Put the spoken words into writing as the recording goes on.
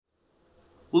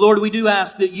Well, Lord, we do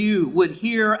ask that you would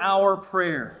hear our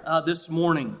prayer this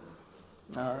morning.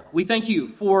 We thank you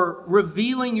for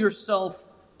revealing yourself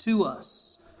to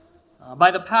us by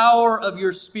the power of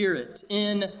your Spirit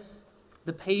in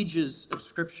the pages of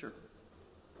Scripture.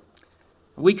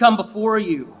 We come before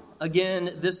you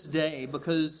again this day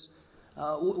because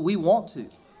we want to,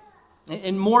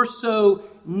 and more so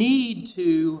need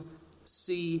to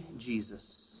see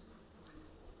Jesus.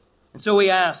 And so we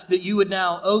ask that you would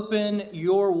now open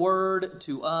your word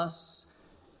to us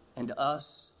and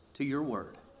us to your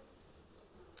word.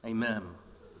 Amen.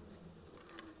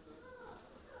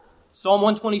 Psalm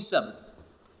 127,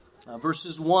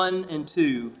 verses 1 and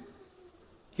 2,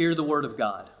 hear the word of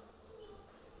God.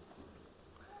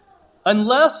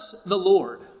 Unless the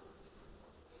Lord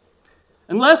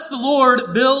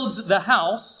builds the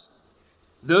house,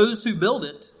 those who build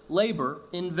it labor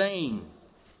in vain.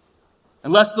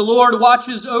 Unless the Lord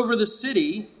watches over the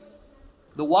city,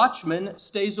 the watchman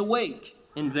stays awake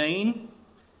in vain.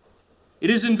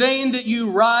 It is in vain that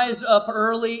you rise up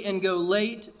early and go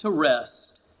late to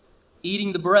rest,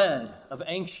 eating the bread of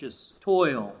anxious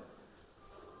toil.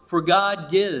 For God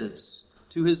gives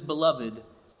to his beloved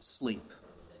sleep.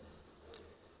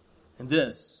 And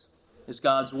this is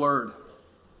God's word.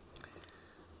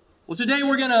 Well, today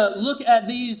we're going to look at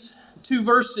these two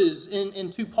verses in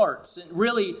two parts, and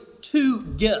really two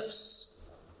gifts.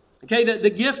 Okay, the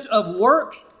gift of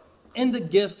work and the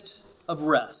gift of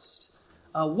rest.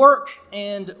 Work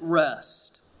and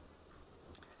rest.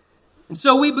 And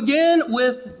so we begin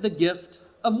with the gift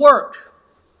of work.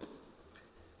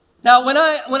 Now, when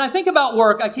I think about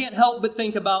work, I can't help but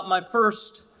think about my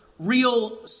first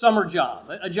real summer job,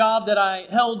 a job that I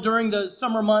held during the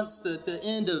summer months, the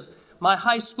end of my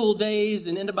high school days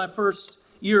and into my first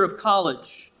year of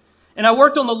college. And I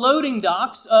worked on the loading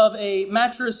docks of a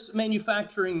mattress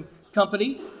manufacturing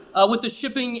company with the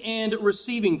shipping and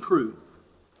receiving crew.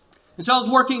 And so I was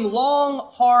working long,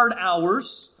 hard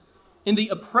hours in the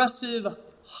oppressive,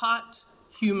 hot,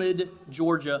 humid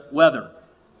Georgia weather.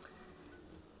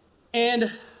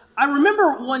 And I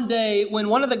remember one day when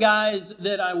one of the guys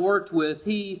that I worked with,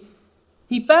 he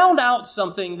found out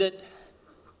something that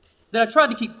I tried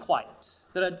to keep quiet,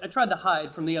 that I tried to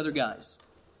hide from the other guys.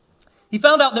 He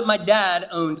found out that my dad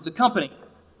owned the company.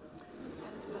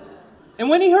 And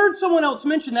when he heard someone else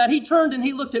mention that, he turned and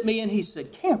he looked at me and he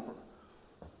said, "Camper,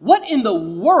 what in the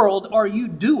world are you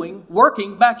doing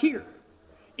working back here?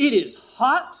 It is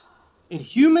hot and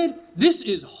humid. This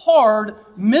is hard,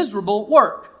 miserable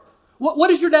work. What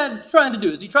is your dad trying to do?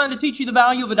 Is he trying to teach you the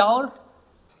value of $1?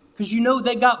 Because you know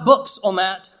they got books on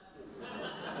that.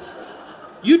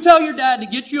 You tell your dad to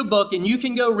get you a book and you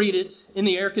can go read it in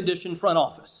the air-conditioned front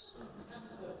office."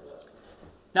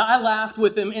 Now, I laughed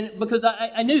with him because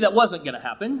I knew that wasn't going to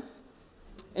happen.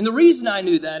 And the reason I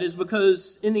knew that is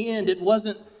because in the end, it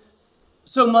wasn't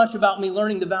so much about me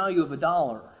learning the value of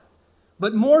 $1,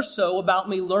 but more so about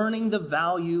me learning the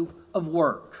value of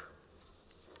work.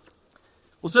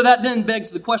 Well, so that then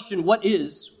begs the question, what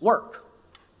is work?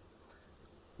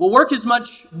 Well, work is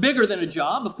much bigger than a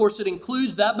job. Of course, it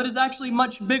includes that, but is actually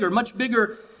much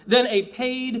bigger than a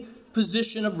paid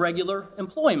position of regular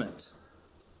employment.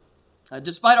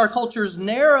 Despite our culture's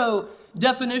narrow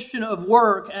definition of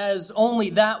work as only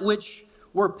that which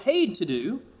we're paid to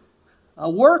do,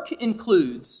 work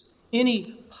includes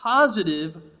any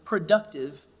positive,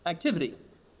 productive activity.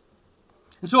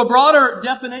 And so a broader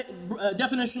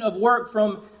definition of work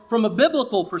from a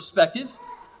biblical perspective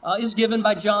is given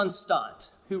by John Stott,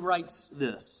 who writes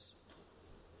this: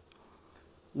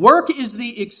 "Work is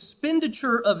the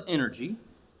expenditure of energy,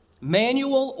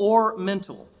 manual or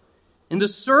mental, in the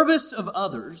service of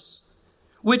others,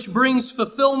 which brings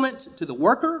fulfillment to the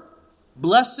worker,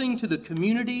 blessing to the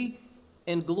community,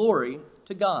 and glory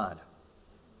to God."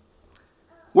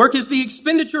 Work is the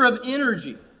expenditure of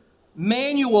energy,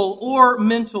 manual or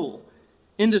mental,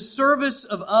 in the service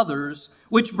of others,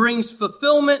 which brings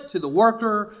fulfillment to the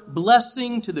worker,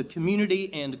 blessing to the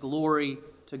community, and glory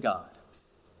to God.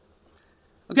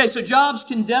 Okay, so jobs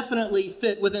can definitely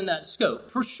fit within that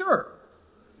scope, for sure.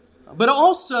 But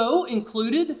also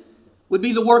included would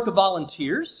be the work of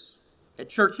volunteers at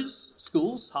churches,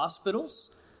 schools, hospitals,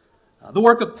 the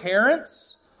work of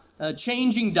parents,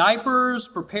 changing diapers,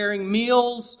 preparing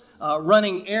meals,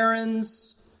 running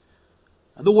errands,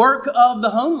 the work of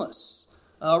the homeless,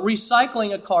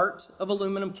 recycling a cart of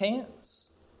aluminum cans,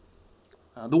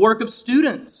 the work of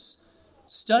students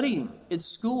studying at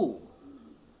school.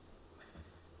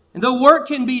 And though work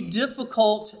can be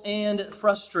difficult and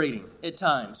frustrating at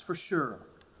times, for sure,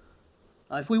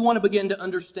 if we want to begin to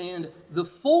understand the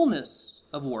fullness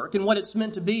of work and what it's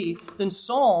meant to be, then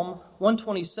Psalm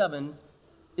 127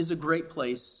 is a great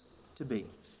place to be.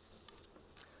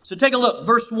 So take a look,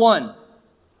 verse 1.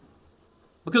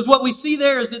 Because what we see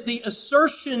there is that the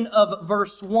assertion of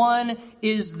verse 1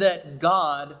 is that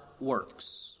God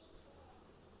works.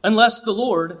 Unless the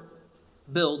Lord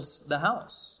builds the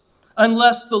house.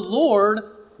 Unless the Lord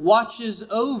watches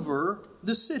over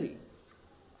the city.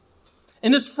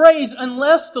 And this phrase,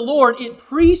 unless the Lord, it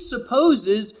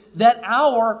presupposes that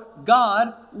our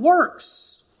God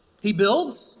works. He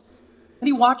builds and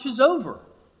He watches over.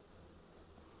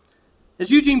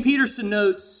 As Eugene Peterson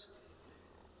notes,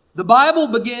 the Bible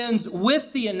begins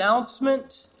with the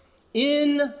announcement,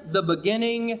 in the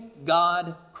beginning,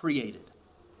 God created.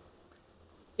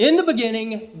 In the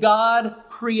beginning, God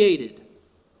created.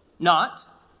 Not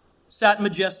sat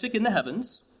majestic in the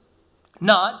heavens.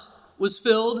 Not was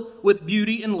filled with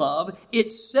beauty and love.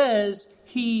 It says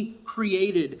He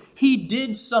created. He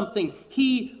did something.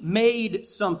 He made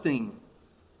something.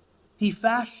 He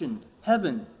fashioned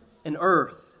heaven and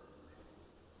earth.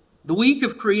 The week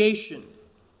of creation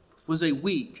was a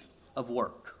week of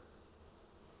work.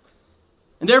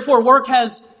 And therefore, work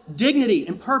has dignity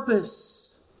and purpose.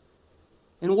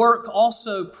 And work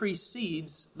also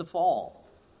precedes the fall.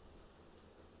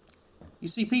 You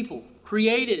see, people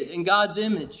created in God's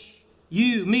image,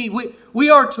 you, me, we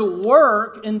are to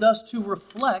work and thus to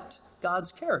reflect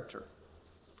God's character.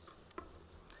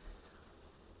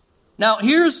 Now,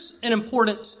 here's an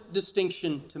important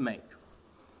distinction to make.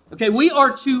 Okay, we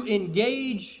are to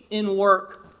engage in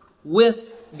work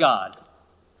with God,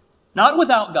 not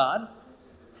without God,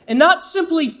 and not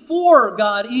simply for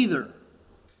God either,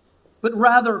 but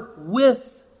rather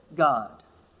with God.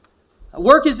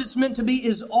 Work as it's meant to be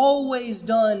is always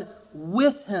done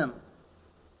with Him.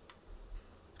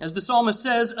 As the psalmist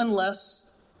says, unless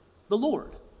the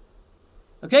Lord.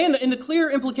 Okay, and the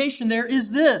clear implication there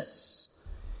is this.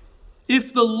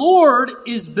 If the Lord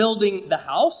is building the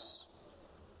house,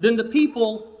 then the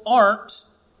people aren't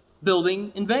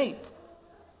building in vain.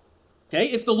 Okay,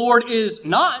 if the Lord is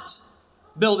not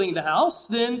building the house,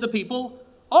 then the people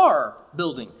are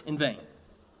building in vain.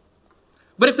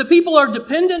 But if the people are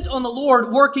dependent on the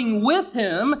Lord, working with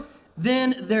Him,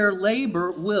 then their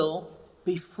labor will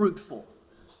be fruitful.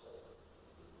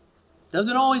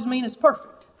 Doesn't always mean it's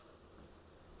perfect.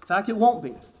 In fact, it won't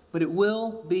be, but it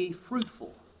will be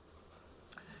fruitful.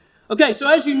 Okay,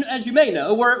 so as you may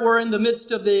know, we're in the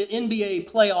midst of the NBA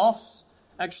playoffs,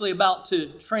 actually about to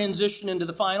transition into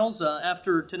the finals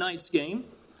after tonight's game.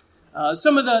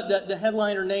 Some of the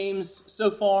headliner names so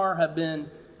far have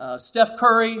been Steph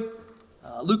Curry,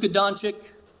 Luka Doncic,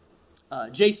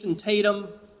 Jason Tatum.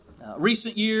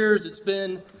 Recent years, it's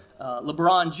been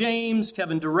LeBron James,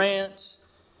 Kevin Durant.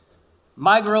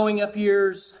 My growing up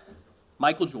years,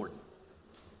 Michael Jordan.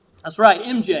 That's right,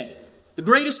 MJ, the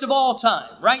greatest of all time,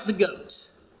 right? The GOAT.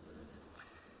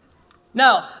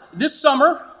 Now, this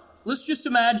summer, let's just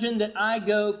imagine that I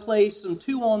go play some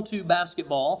 2-on-2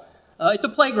 basketball at the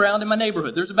playground in my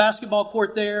neighborhood. There's a basketball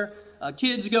court there.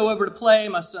 Kids go over to play.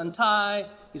 My son Ty,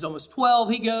 he's almost 12.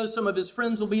 He goes. Some of his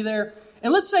friends will be there.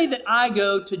 And let's say that I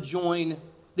go to join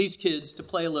these kids to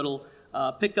play a little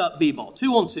pick-up b-ball,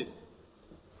 2-on-2.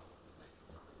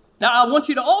 Now, I want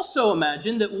you to also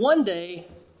imagine that one day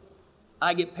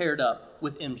I get paired up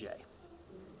with MJ.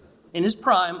 In his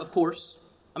prime, of course.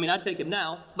 I mean, I'd take him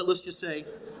now, but let's just say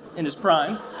in his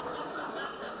prime.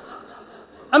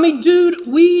 I mean, dude,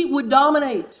 we would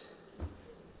dominate.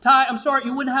 Ty, I'm sorry,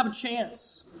 you wouldn't have a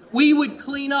chance. We would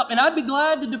clean up, and I'd be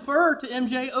glad to defer to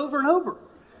MJ over and over.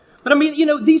 But I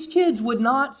mean, these kids would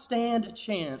not stand a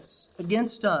chance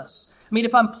against us. I mean,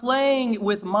 if I'm playing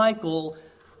with Michael,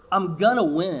 I'm gonna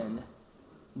win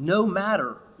no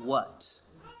matter what.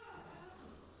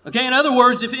 Okay, in other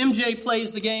words, if MJ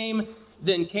plays the game,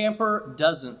 then Camper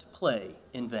doesn't play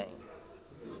in vain.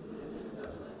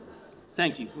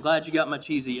 Thank you. I'm glad you got my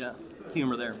cheesy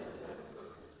humor there.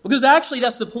 Because actually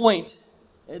that's the point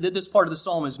that this part of the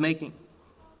psalm is making.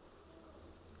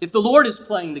 If the Lord is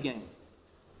playing the game,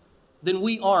 then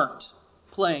we aren't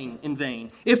playing in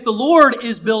vain. If the Lord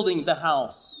is building the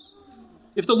house,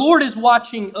 if the Lord is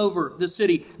watching over the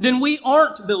city, then we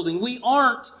aren't building, we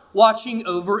aren't watching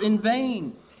over in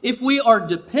vain. If we are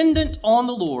dependent on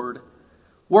the Lord,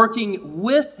 working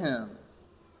with Him,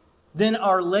 then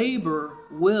our labor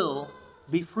will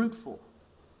be fruitful.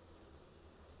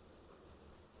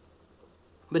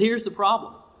 But here's the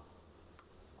problem.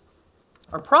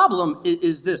 Our problem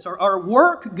is this. Our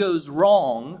work goes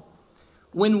wrong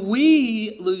when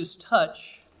we lose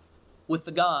touch with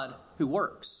the God who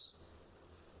works.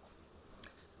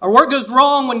 Our work goes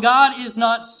wrong when God is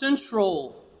not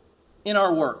central in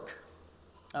our work.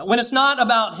 When it's not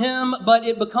about him, but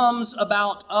it becomes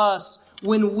about us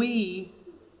when we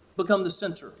become the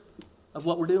center of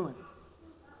what we're doing.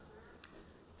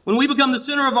 When we become the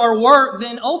center of our work,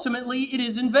 then ultimately it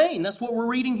is in vain. That's what we're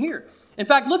reading here. In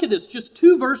fact, look at this. Just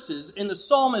 2 verses, and the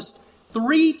psalmist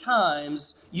 3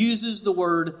 times uses the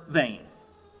word vain,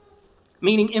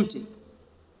 meaning empty,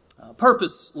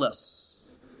 purposeless.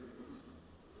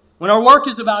 When our work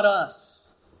is about us,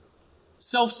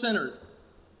 self-centered,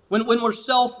 when we're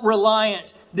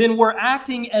self-reliant, then we're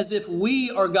acting as if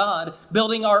we are God,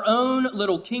 building our own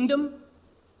little kingdom,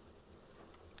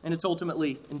 and it's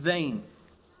ultimately in vain.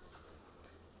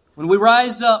 When we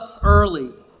rise up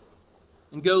early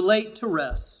and go late to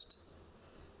rest,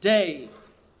 day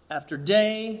after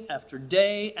day after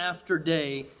day after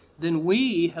day, then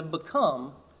we have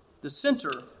become the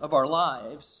center of our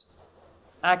lives,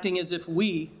 acting as if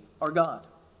we are God.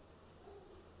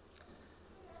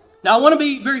 Now, I want to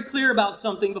be very clear about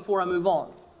something before I move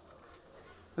on.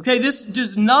 Okay, this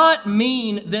does not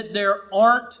mean that there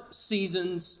aren't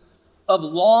seasons of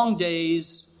long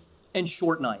days and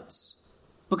short nights,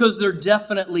 because there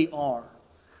definitely are.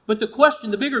 But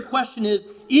the bigger question is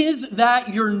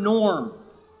that your norm?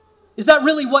 Is that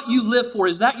really what you live for?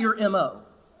 Is that your MO?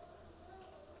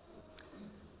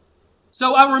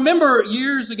 So I remember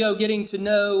years ago getting to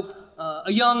know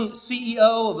a young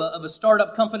CEO of a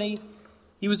startup company.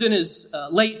 He was in his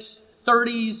late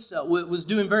 30s, was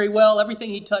doing very well. Everything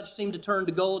he touched seemed to turn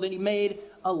to gold, and he made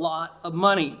a lot of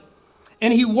money.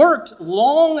 And he worked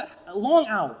long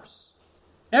hours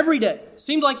every day.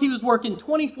 Seemed like he was working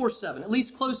 24/7, at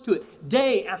least close to it,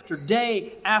 day after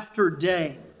day after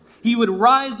day. He would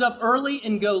rise up early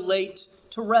and go late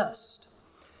to rest.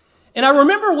 And I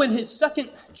remember when his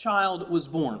second child was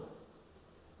born.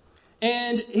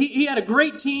 And he had a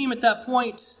great team at that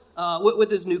point with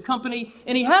his new company.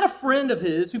 And he had a friend of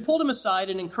his who pulled him aside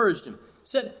and encouraged him.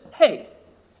 Said, hey,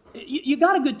 you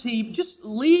got a good team. Just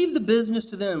leave the business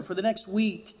to them for the next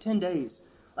week, 10 days.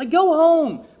 Like, go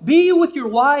home. Be with your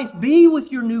wife. Be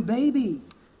with your new baby.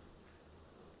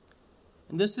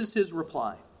 And this is his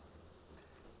reply.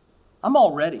 I'm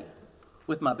already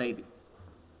with my baby.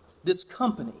 This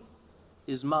company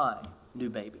is my new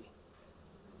baby.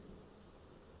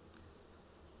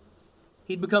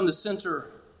 He'd become the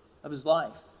center of his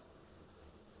life,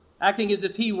 acting as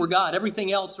if he were God.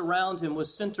 Everything else around him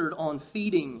was centered on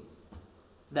feeding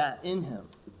that in him.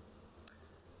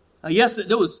 Yes,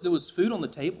 there was food on the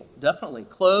table, definitely.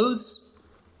 Clothes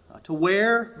to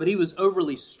wear, but he was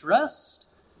overly stressed,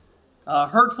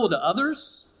 hurtful to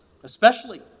others,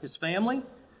 especially his family.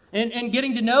 And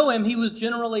getting to know him, he was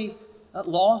generally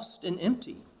lost and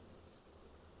empty.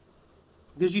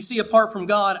 Because you see, apart from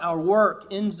God, our work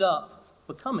ends up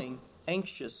becoming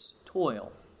anxious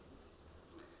toil.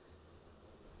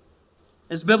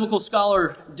 As biblical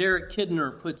scholar Derek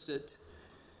Kidner puts it,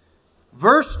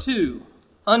 verse 2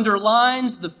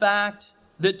 underlines the fact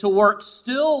that to work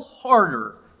still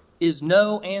harder is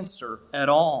no answer at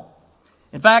all.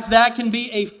 In fact, that can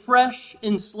be a fresh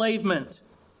enslavement.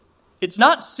 It's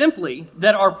not simply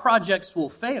that our projects will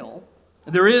fail.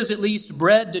 There is at least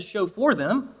bread to show for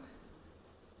them,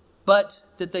 but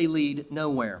that they lead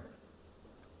nowhere.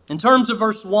 In terms of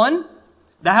verse 1,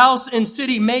 the house and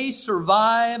city may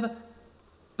survive,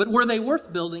 but were they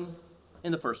worth building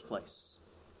in the first place?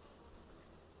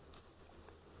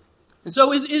 And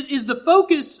so is the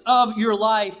focus of your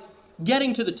life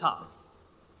getting to the top?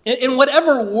 In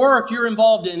whatever work you're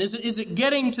involved in, is it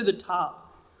getting to the top?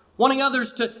 Wanting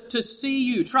others to see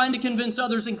you, trying to convince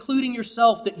others, including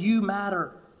yourself, that you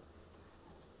matter?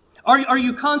 Are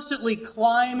you constantly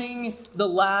climbing the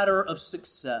ladder of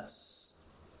success?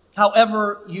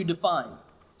 However you define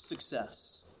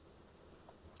success.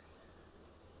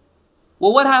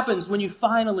 Well, what happens when you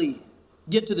finally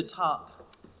get to the top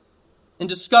and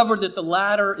discover that the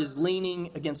ladder is leaning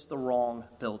against the wrong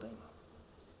building?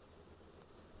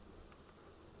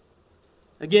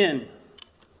 Again,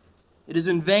 it is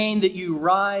in vain that you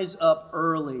rise up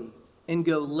early and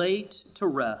go late to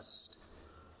rest,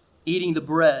 eating the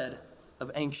bread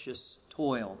of anxious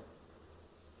toil.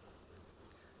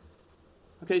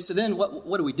 Okay, so then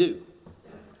what do we do?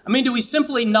 I mean, do we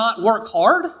simply not work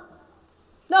hard?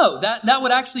 No, that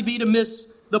would actually be to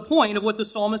miss the point of what the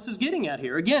psalmist is getting at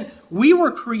here. Again, we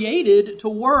were created to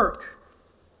work.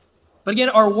 But again,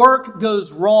 our work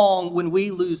goes wrong when we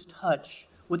lose touch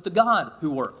with the God who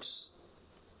works.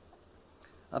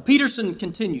 Peterson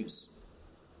continues.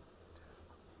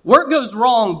 Work goes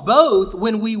wrong both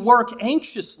when we work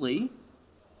anxiously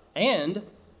and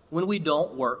when we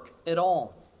don't work at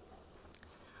all.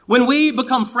 When we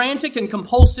become frantic and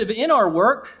compulsive in our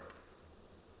work,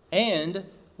 and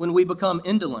when we become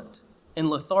indolent and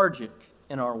lethargic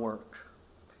in our work.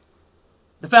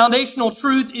 The foundational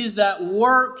truth is that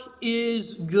work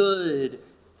is good.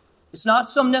 It's not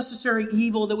some necessary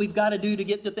evil that we've got to do to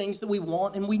get the things that we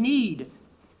want and we need.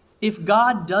 If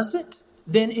God does it,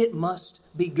 then it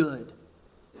must be good.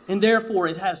 And therefore,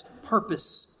 it has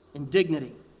purpose and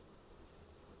dignity.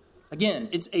 Again,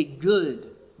 it's a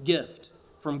good gift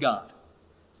from God.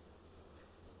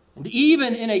 And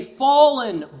even in a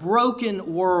fallen,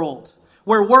 broken world,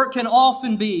 where work can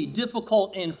often be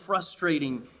difficult and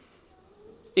frustrating,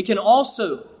 it can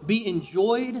also be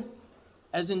enjoyed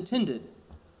as intended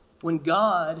when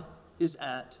God is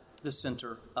at the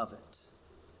center of it.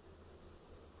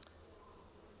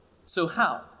 So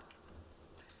how?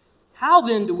 How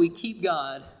then do we keep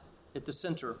God at the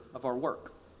center of our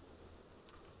work?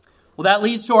 Well, that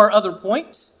leads to our other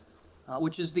point,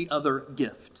 which is the other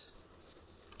gift.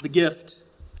 The gift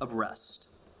of rest.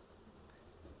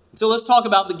 So let's talk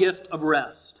about the gift of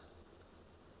rest.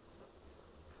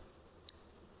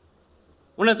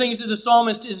 One of the things that the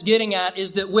psalmist is getting at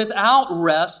is that without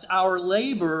rest, our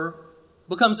labor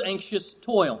becomes anxious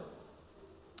toil.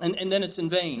 And then it's in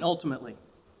vain, ultimately.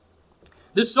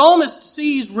 The psalmist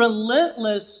sees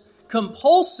relentless,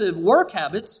 compulsive work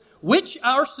habits, which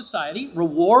our society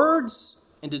rewards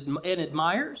and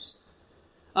admires.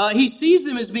 He sees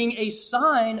them as being a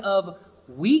sign of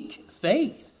weak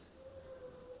faith,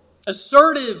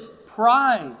 assertive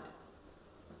pride,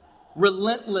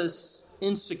 relentless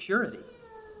insecurity.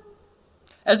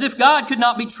 As if God could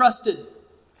not be trusted.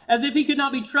 As if he could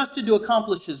not be trusted to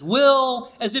accomplish his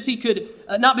will. As if he could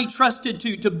not be trusted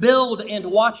to build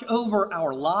and watch over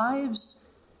our lives.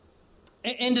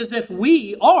 And as if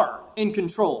we are in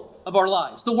control of our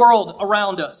lives, the world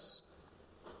around us,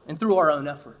 and through our own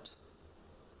effort.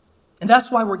 And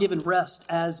that's why we're given rest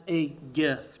as a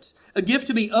gift. A gift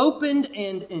to be opened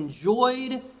and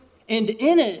enjoyed, and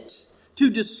in it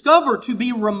to discover, to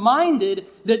be reminded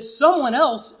that someone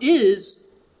else is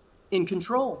in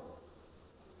control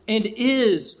and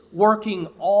is working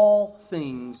all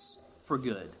things for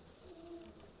good.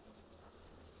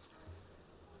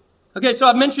 Okay, so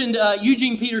I've mentioned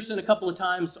Eugene Peterson a couple of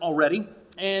times already,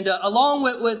 and along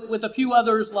with a few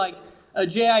others like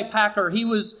J.I. Packer, he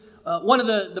was one of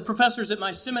the professors at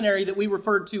my seminary that we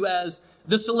referred to as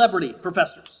the celebrity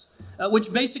professors,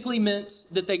 which basically meant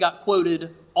that they got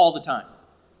quoted all the time.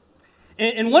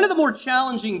 And one of the more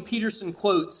challenging Peterson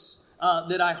quotes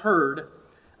that I heard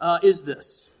is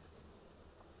this.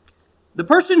 The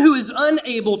person who is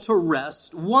unable to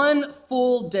rest one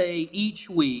full day each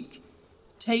week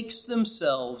takes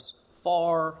themselves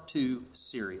far too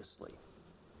seriously.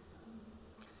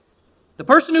 The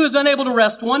person who is unable to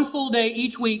rest one full day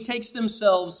each week takes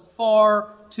themselves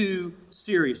far too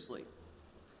seriously.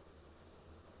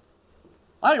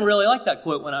 I didn't really like that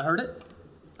quote when I heard it.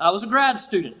 I was a grad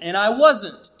student, and I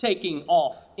wasn't taking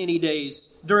off any days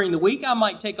during the week. I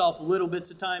might take off little bits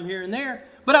of time here and there,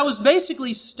 but I was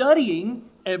basically studying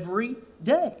every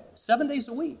day, 7 days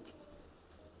a week.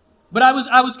 But I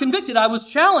was convicted. I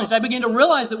was challenged. I began to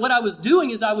realize that what I was doing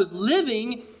is I was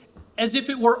living as if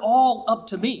it were all up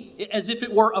to me, as if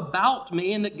it were about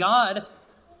me, and that God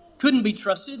couldn't be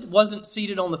trusted, wasn't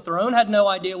seated on the throne, had no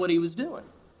idea what he was doing.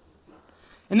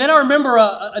 And then I remember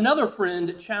another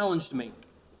friend challenged me.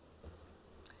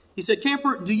 He said,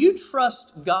 Camper, do you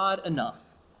trust God enough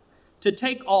to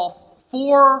take off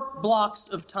 4 blocks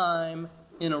of time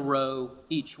in a row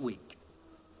each week?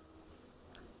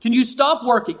 Can you stop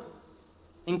working,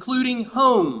 including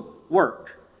home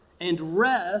work, and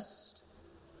rest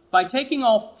by taking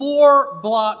off 4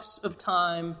 blocks of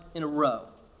time in a row?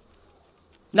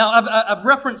 Now, I've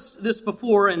referenced this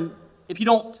before, and if you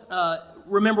don't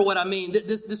remember what I mean,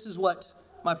 this is what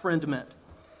my friend meant.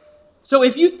 So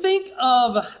if you think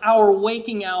of our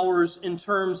waking hours in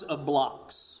terms of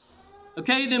blocks,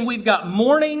 okay, then we've got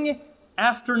morning,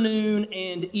 afternoon,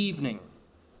 and evening.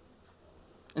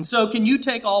 And so can you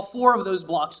take all 4 of those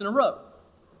blocks in a row?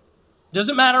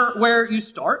 Doesn't matter where you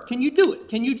start. Can you do it?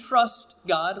 Can you trust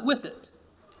God with it?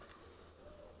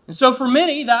 And so for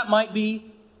many, that might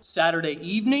be Saturday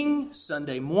evening,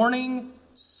 Sunday morning,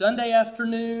 Sunday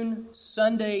afternoon,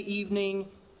 Sunday evening,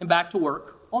 and back to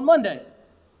work on Monday.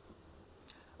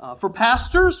 For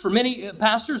many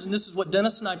pastors, and this is what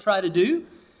Dennis and I try to do,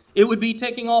 it would be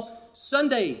taking off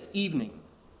Sunday evening,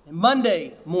 and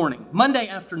Monday morning, Monday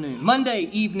afternoon, Monday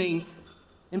evening,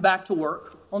 and back to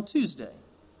work on Tuesday.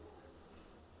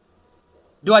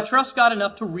 Do I trust God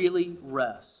enough to really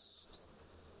rest?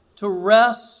 To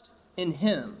rest in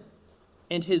Him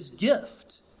and His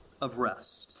gift of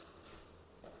rest?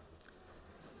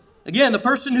 Again, the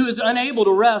person who is unable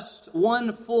to rest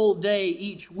one full day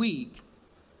each week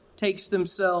takes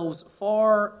themselves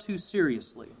far too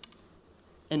seriously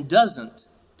and doesn't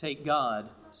take God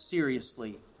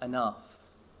seriously enough.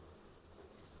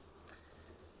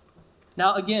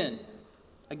 Now, again,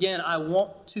 I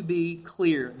want to be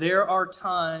clear. There are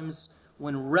times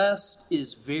when rest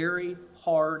is very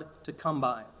hard to come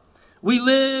by. We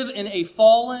live in a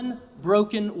fallen,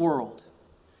 broken world,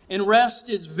 and rest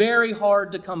is very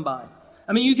hard to come by.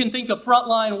 I mean, you can think of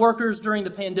frontline workers during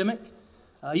the pandemic.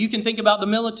 You can think about the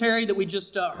military that we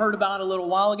just heard about a little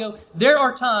while ago. There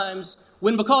are times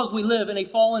when, because we live in a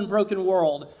fallen, broken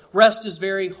world, rest is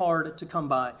very hard to come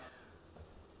by.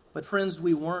 But friends,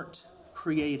 we weren't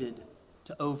created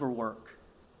to overwork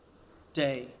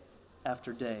day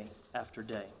after day after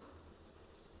day.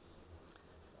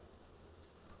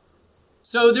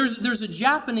 So there's a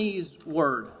Japanese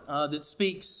word that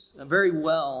speaks very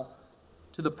well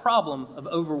to the problem of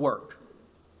overwork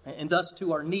and thus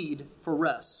to our need for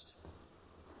rest.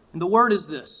 And the word is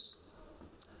this: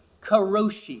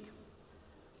 karoshi.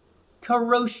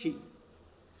 Karoshi.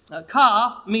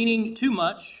 Ka meaning too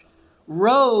much,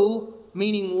 ro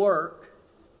meaning work,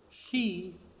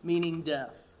 shi meaning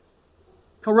death.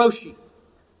 Karoshi.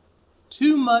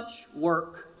 Too much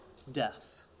work,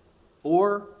 death.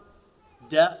 Or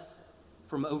death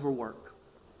from overwork.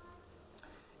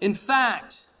 In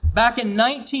fact, back in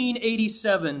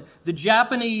 1987, the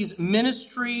Japanese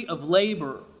Ministry of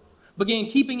Labor began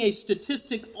keeping a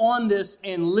statistic on this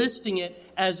and listing it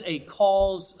as a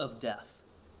cause of death.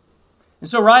 And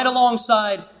so right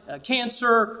alongside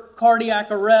cancer,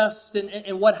 cardiac arrest,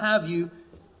 and what have you,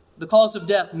 the cause of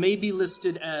death may be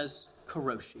listed as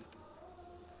karoshi.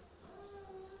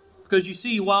 Because you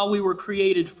see, while we were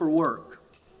created for work,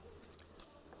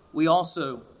 we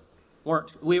also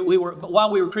weren't. While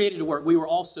we were created to work, we were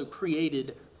also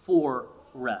created for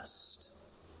rest.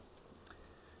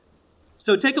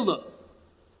 So take a look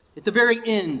at the very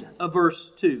end of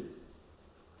verse 2.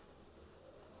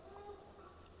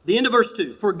 The end of verse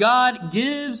 2. For God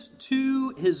gives to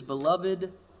his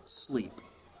beloved sleep.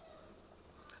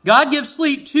 God gives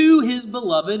sleep to his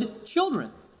beloved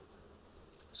children.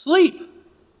 Sleep.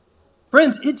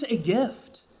 Friends, it's a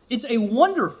gift. It's a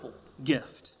wonderful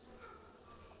gift.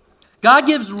 God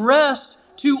gives rest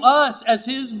to us as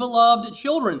his beloved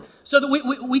children so that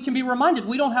we can be reminded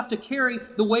we don't have to carry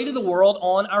the weight of the world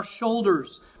on our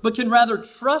shoulders, but can rather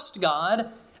trust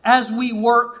God as we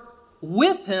work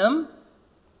with him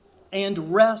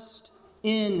and rest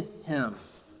in him.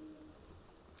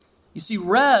 You see,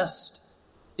 rest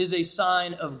is a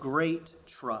sign of great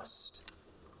trust,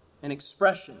 an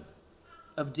expression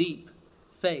of deep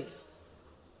faith.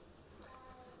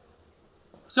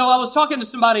 So I was talking to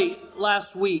somebody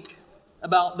last week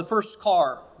about the first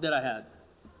car that I had.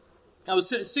 I was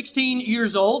 16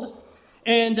 years old,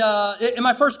 and in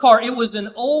my first car, it was an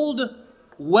old,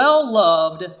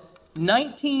 well-loved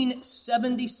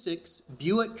 1976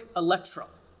 Buick Electra,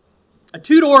 a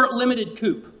two-door limited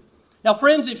coupe. Now,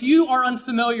 friends, if you are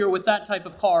unfamiliar with that type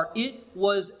of car, it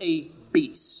was a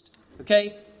beast,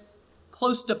 okay?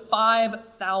 Close to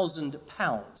 5,000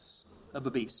 pounds of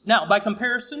a beast. Now, by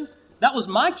comparison, that was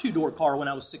my two-door car when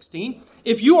I was 16.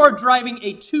 If you are driving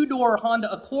a two-door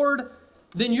Honda Accord,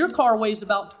 then your car weighs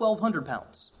about 1,200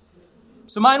 pounds.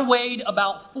 So mine weighed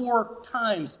about 4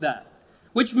 times that,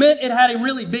 which meant it had a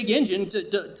really big engine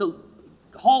to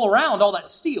haul around all that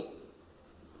steel.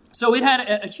 So it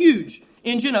had a huge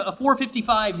engine, a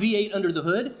 455 V8 under the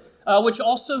hood, which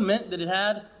also meant that it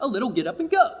had a little get up and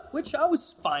go, which I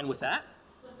was fine with that.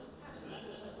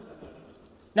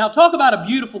 Now, talk about a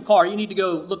beautiful car. You need to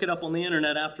go look it up on the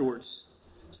internet afterwards.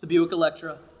 It's the Buick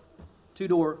Electra,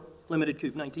 two-door limited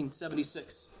coupe,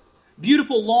 1976.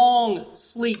 Beautiful, long,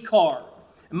 sleek car.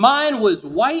 Mine was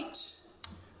white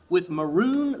with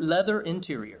maroon leather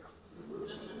interior.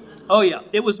 Oh, yeah,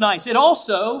 it was nice. It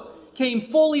also came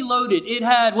fully loaded. It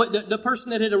had, what the person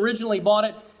that had originally bought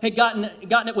it had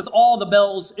gotten it with all the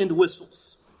bells and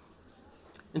whistles.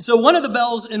 And so one of the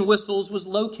bells and whistles was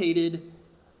located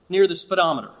near the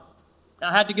speedometer. Now,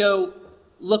 I had to go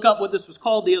look up what this was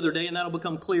called the other day, and that'll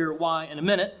become clear why in a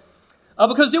minute.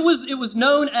 Because it was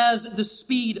known as the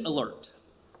speed alert.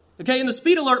 Okay, and the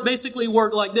speed alert basically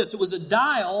worked like this. It was a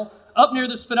dial up near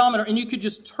the speedometer, and you could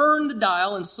just turn the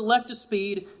dial and select a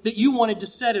speed that you wanted to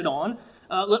set it on.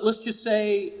 Let's just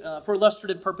say, for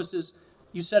illustrative purposes,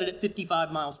 you set it at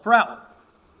 55 miles per hour.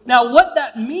 Now, what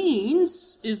that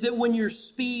means is that when your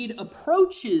speed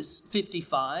approaches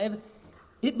 55,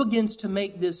 it begins to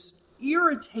make this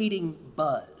irritating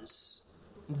buzz.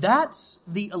 That's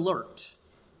the alert.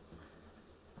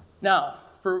 Now,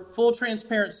 for full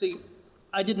transparency,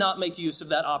 I did not make use of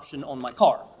that option on my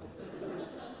car.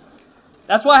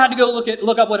 That's why I had to go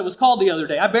look up what it was called the other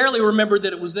day. I barely remembered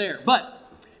that it was there. But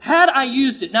had I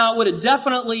used it, now it would have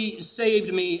definitely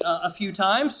saved me a few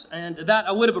times, and that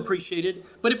I would have appreciated.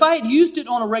 But if I had used it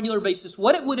on a regular basis,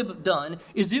 what it would have done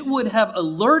is it would have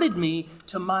alerted me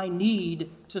to my need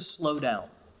to slow down.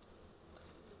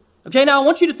 Okay, now I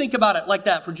want you to think about it like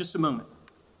that for just a moment.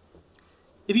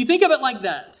 If you think of it like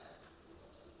that,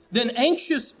 then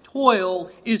anxious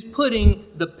toil is putting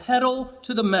the pedal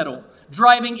to the metal,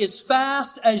 driving as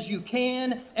fast as you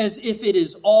can, as if it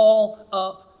is all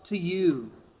up to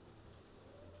you.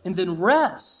 And then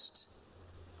rest.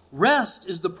 Rest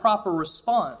is the proper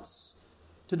response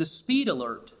to the speed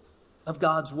alert of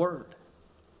God's word.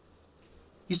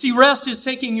 You see, rest is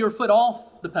taking your foot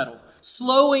off the pedal,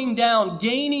 slowing down,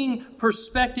 gaining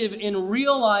perspective, and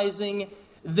realizing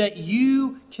that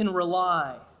you can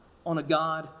rely on a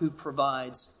God who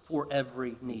provides for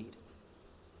every need.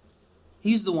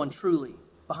 He's the one truly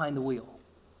behind the wheel.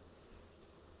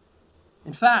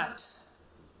 In fact,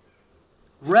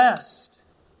 rest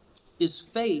is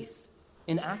faith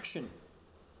in action.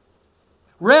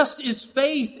 Rest is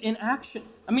faith in action.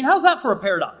 I mean, how's that for a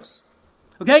paradox?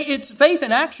 Okay, it's faith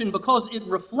in action because it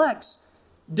reflects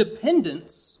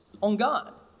dependence on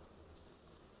God.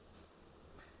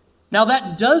 Now,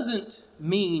 that doesn't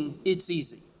mean it's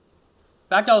easy.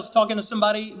 In fact, I was talking to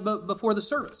somebody before the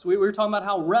service. We were talking about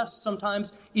how rest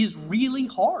sometimes is really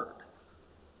hard.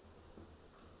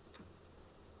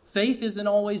 Faith isn't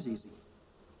always easy.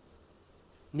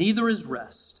 Neither is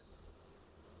rest.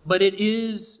 But it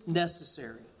is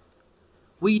necessary.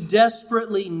 We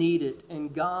desperately need it,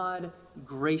 and God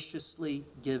graciously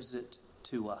gives it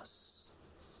to us.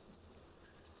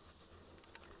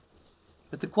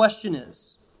 But the question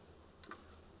is,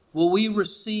 will we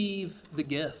receive the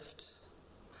gift?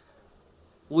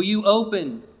 Will you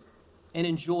open and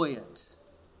enjoy it?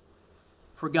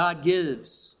 For God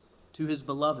gives to his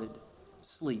beloved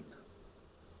sleep.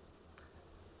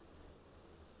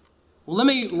 Well, let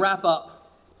me wrap up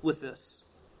with this.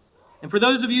 And for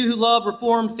those of you who love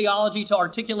Reformed theology, to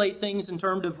articulate things in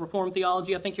terms of Reformed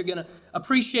theology, I think you're going to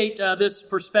appreciate this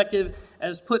perspective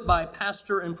as put by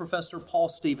Pastor and Professor Paul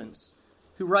Stevens,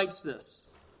 who writes this.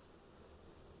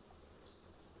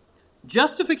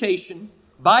 Justification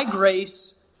by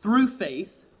grace through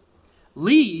faith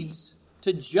leads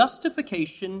to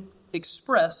justification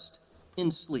expressed in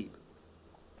sleep.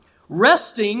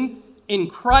 Resting in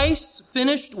Christ's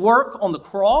finished work on the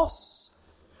cross,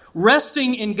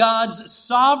 resting in God's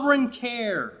sovereign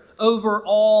care over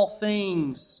all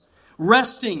things,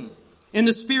 resting in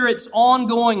the Spirit's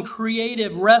ongoing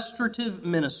creative restorative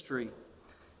ministry.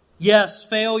 Yes,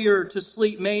 failure to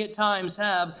sleep may at times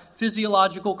have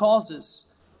physiological causes,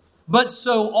 but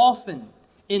so often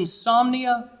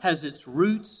insomnia has its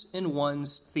roots in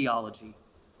one's theology.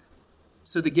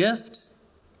 So the gift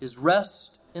is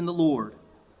rest in the Lord.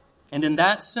 And in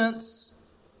that sense,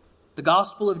 the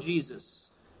gospel of Jesus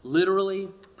literally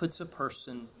puts a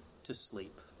person to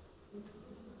sleep.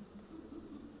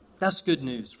 That's good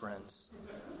news, friends.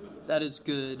 That is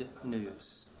good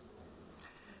news.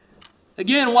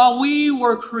 Again, while we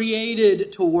were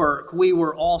created to work, we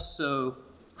were also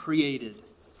created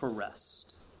for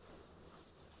rest.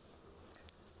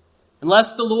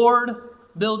 Unless the Lord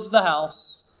builds the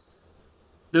house,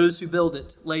 those who build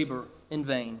it labor in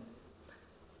vain.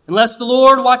 Unless the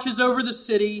Lord watches over the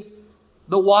city,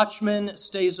 the watchman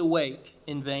stays awake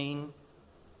in vain.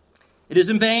 It is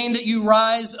in vain that you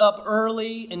rise up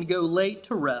early and go late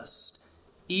to rest,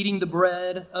 eating the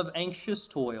bread of anxious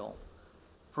toil,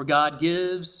 for God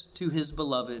gives to his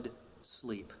beloved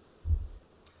sleep.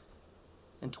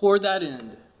 And toward that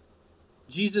end,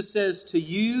 Jesus says to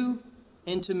you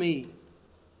and to me,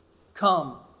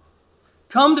 come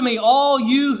to me, all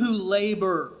you who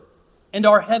labor and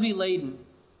are heavy laden,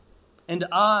 and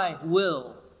I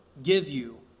will give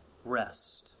you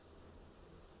rest.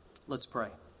 Let's pray.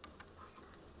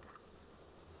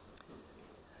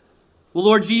 Well,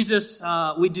 Lord Jesus,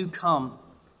 we do come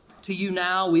to you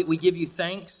now. We give you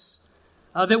thanks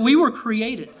that we were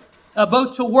created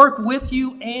both to work with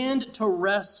you and to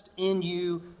rest in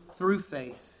you through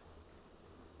faith.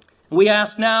 And we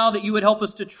ask now that you would help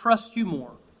us to trust you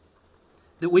more,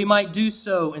 that we might do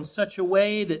so in such a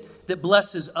way that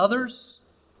blesses others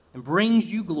and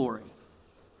brings you glory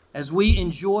as we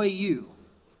enjoy you,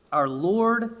 our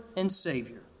Lord and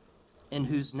Savior, in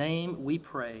whose name we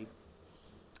pray.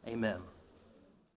 Amen.